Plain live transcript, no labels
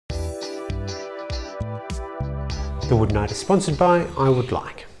The Wood Night is sponsored by I Would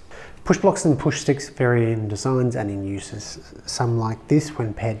Like. Push blocks and push sticks vary in designs and in uses. Some like this,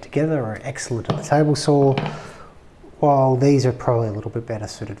 when paired together, are excellent at the table saw, while these are probably a little bit better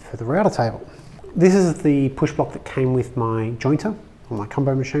suited for the router table. This is the push block that came with my jointer, or my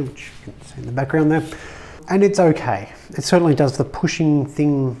combo machine, which you can see in the background there. And it's okay. It certainly does the pushing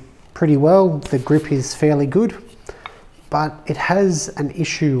thing pretty well. The grip is fairly good, but it has an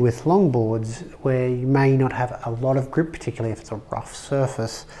issue with longboards where you may not have a lot of grip, particularly if it's a rough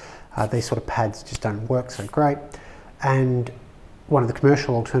surface. These sort of pads just don't work so great. And one of the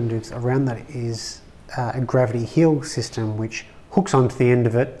commercial alternatives around that is a gravity heel system, which hooks onto the end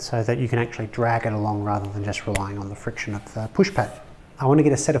of it so that you can actually drag it along rather than just relying on the friction of the push pad. I want to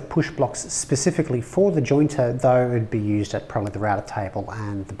get a set of push blocks specifically for the jointer, though it'd be used at probably the router table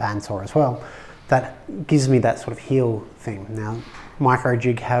and the bandsaw as well. That gives me that sort of heel thing. Now, Micro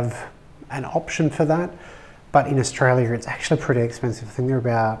Jig have an option for that, but in Australia it's actually pretty expensive. I think they're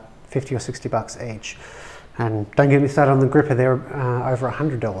about 50 or 60 bucks each. And don't get me started on the gripper, they're over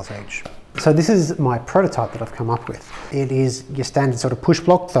 $100 each. So this is my prototype that I've come up with. It is your standard sort of push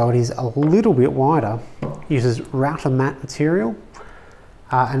block, though it is a little bit wider. It uses router mat material,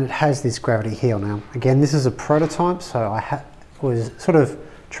 and it has this gravity heel. Now, again, this is a prototype, so I was sort of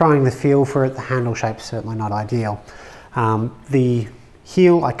trying the feel for it. The handle shape's certainly not ideal. The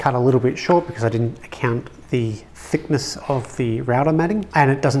heel I cut a little bit short because I didn't account the thickness of the router matting, and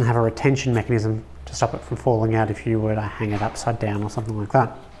it doesn't have a retention mechanism to stop it from falling out if you were to hang it upside down or something like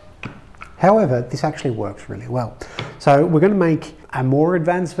that. However, this actually works really well. So we're going to make a more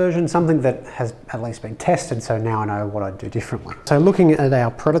advanced version, something that has at least been tested, so now I know what I'd do differently. So looking at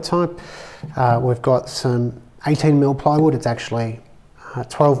our prototype, we've got some 18mm plywood. It's actually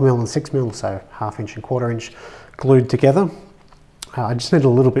 12mm and 6mm, so 1/2 inch and 1/4 inch glued together. I just need a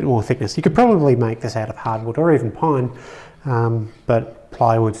little bit more thickness. You could probably make this out of hardwood or even pine, but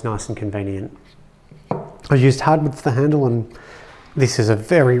plywood's nice and convenient. I used hardwood for the handle, and this is a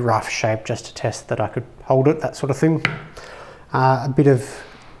very rough shape just to test that I could hold it, that sort of thing. A bit of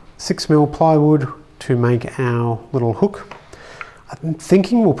 6mm plywood to make our little hook. I'm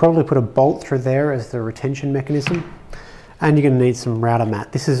thinking we'll probably put a bolt through there as the retention mechanism. And you're going to need some router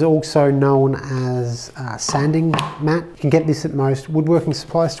mat. This is also known as sanding mat. You can get this at most woodworking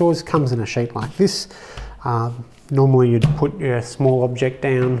supply stores. It comes in a sheet like this. Normally you'd put your small object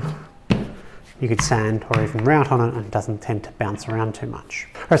down. You could sand or even route on it, and it doesn't tend to bounce around too much.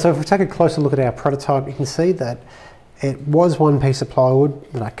 All right, so if we take a closer look at our prototype, you can see that it was one piece of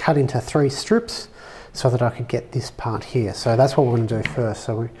plywood that I cut into 3 strips so that I could get this part here. So that's what we're going to do first.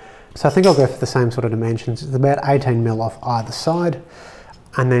 So I think I'll go for the same sort of dimensions. It's about 18mm off either side,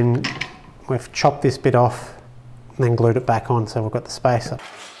 and then we've chopped this bit off and then glued it back on so we've got the spacer.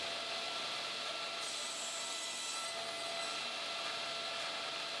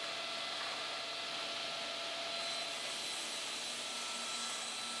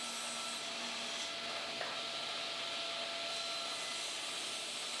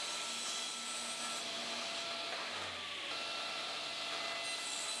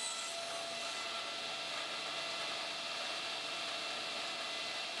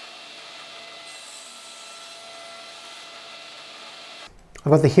 I've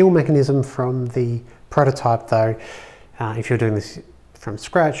got the heel mechanism from the prototype though. If you're doing this from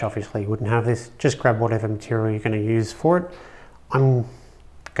scratch, obviously you wouldn't have this. Just grab whatever material you're going to use for it. I'm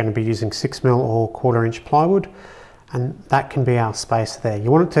going to be using 6mm or 1/4 inch plywood, and that can be our space there.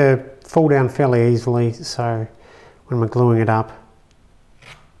 You want it to fall down fairly easily, so when we're gluing it up,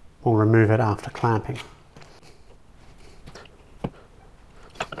 we'll remove it after clamping.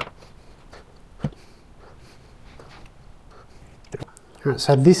 Alright,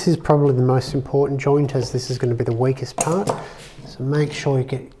 so this is probably the most important joint, as this is going to be the weakest part. So make sure you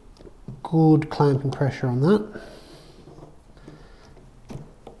get good clamping pressure on that.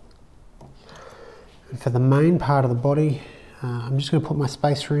 And for the main part of the body, I'm just going to put my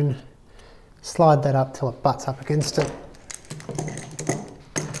spacer in, slide that up till it butts up against it,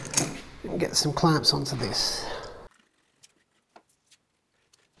 and get some clamps onto this.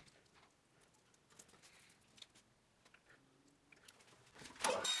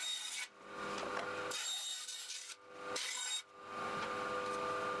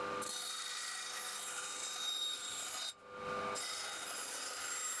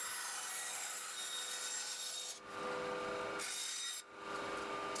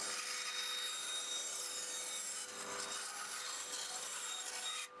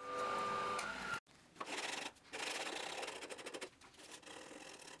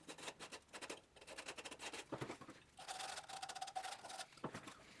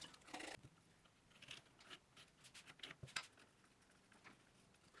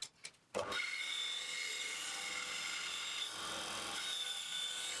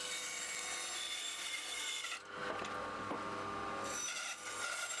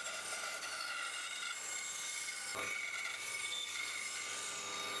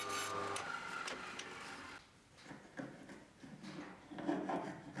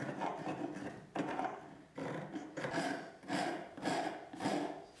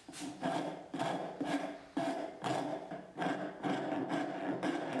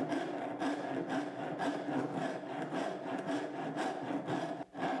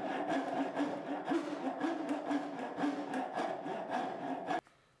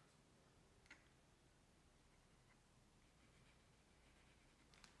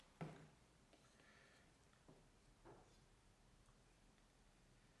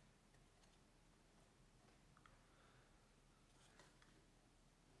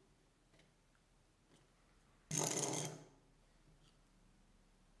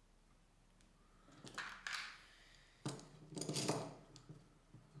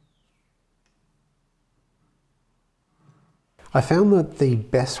 I found that the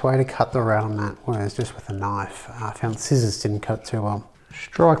best way to cut the router mat was just with a knife. I found scissors didn't cut too well.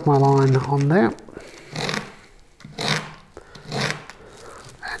 Strike my line on there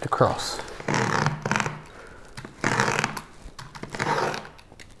and across.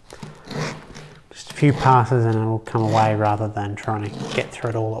 Just a few passes and it'll come away rather than trying to get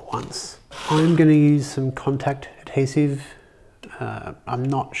through it all at once. I'm going to use some contact adhesive. I'm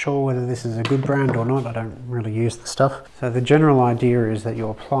not sure whether this is a good brand or not. I don't really use the stuff. So the general idea is that you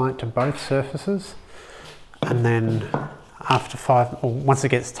apply it to both surfaces, and then after once it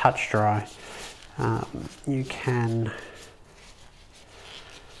gets touch dry, you can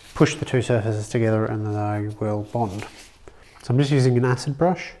push the two surfaces together and they will bond. So I'm just using an acid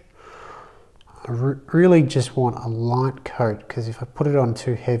brush. I really just want a light coat, because if I put it on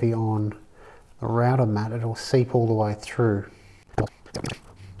too heavy on the router mat, it'll seep all the way through.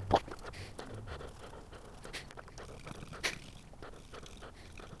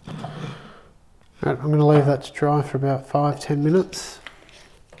 Right, I'm going to leave that to dry for about 5–10 minutes.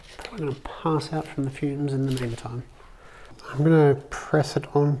 I'm going to pass out from the fumes in the meantime. I'm going to press it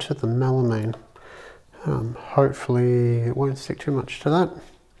onto the melamine. Hopefully it won't stick too much to that.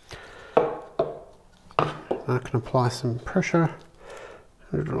 I can apply some pressure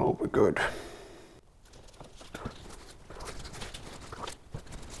and it'll all be good.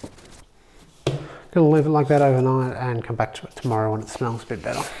 Gonna leave it like that overnight and come back to it tomorrow when it smells a bit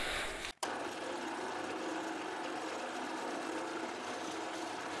better.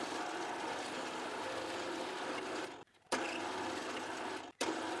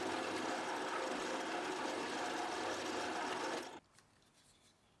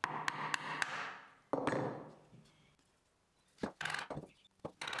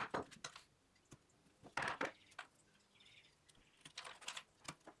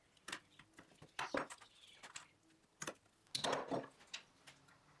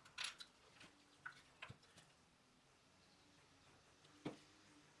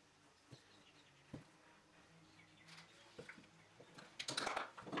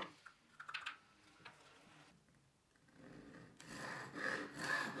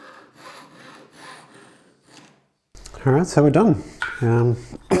 Alright, so we're done.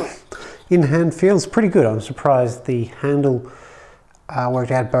 In hand feels pretty good. I'm surprised the handle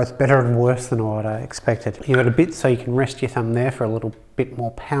worked out both better and worse than what I expected. You've got a bit so you can rest your thumb there for a little bit more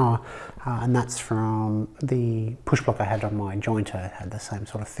power, and that's from the push block I had on my jointer. It had the same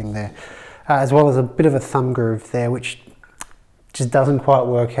sort of thing there, as well as a bit of a thumb groove there, which just doesn't quite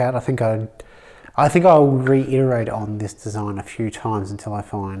work out. I think I'll reiterate on this design a few times until I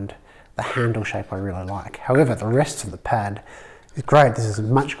find the handle shape I really like. However, the rest of the pad is great. This is a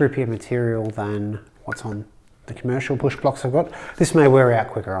much grippier material than what's on the commercial push blocks I've got. This may wear out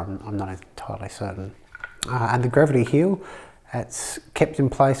quicker, I'm not entirely certain. And the gravity heel, it's kept in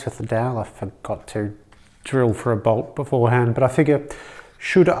place with the dowel. I forgot to drill for a bolt beforehand, but I figure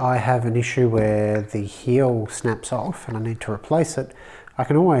should I have an issue where the heel snaps off and I need to replace it, I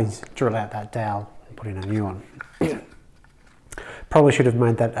can always drill out that dowel and put in a new one. Probably should have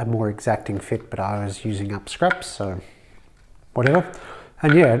made that a more exacting fit, but I was using up scraps, so whatever.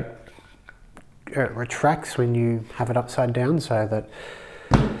 And yeah, it retracts when you have it upside down, so that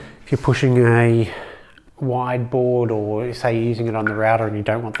if you're pushing a wide board, or say you're using it on the router and you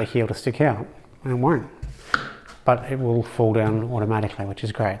don't want the heel to stick out, it won't. But it will fall down automatically, which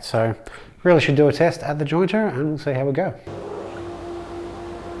is great. So really should do a test at the jointer and we'll see how we go.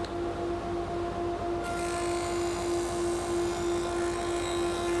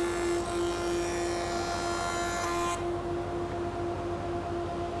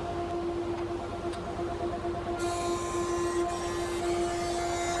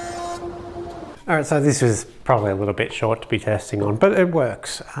 Alright, so this is probably a little bit short to be testing on, but it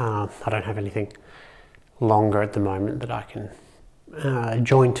works. I don't have anything longer at the moment that I can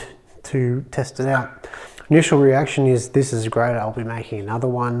joint to test it out. Initial reaction is this is great, I'll be making another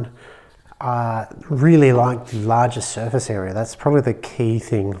one. Really like the larger surface area. That's probably the key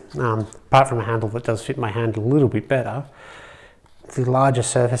thing. Apart from a handle that does fit my hand a little bit better, the larger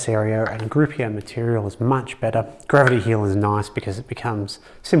surface area and grippier material is much better. Gravity heel is nice because it becomes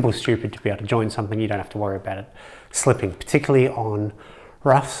simple stupid to be able to join something. You don't have to worry about it slipping, particularly on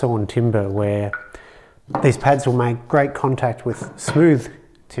rough sawn timber where these pads will make great contact with smooth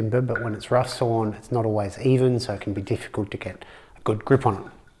timber, but when it's rough sawn, it's not always even, so it can be difficult to get a good grip on it.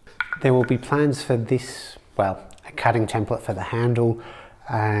 There will be plans for this, well, a cutting template for the handle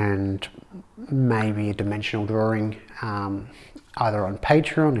and maybe a dimensional drawing, either on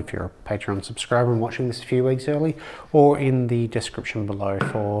Patreon, if you're a Patreon subscriber and watching this a few weeks early, or in the description below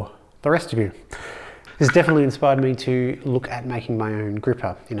for the rest of you. This definitely inspired me to look at making my own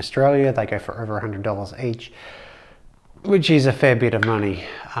gripper. In Australia, they go for over $100 each, which is a fair bit of money.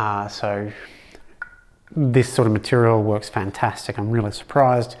 So this sort of material works fantastic. I'm really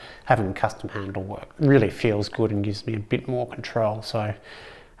surprised. Having custom handle work really feels good and gives me a bit more control. So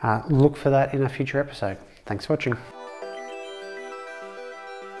look for that in a future episode. Thanks for watching.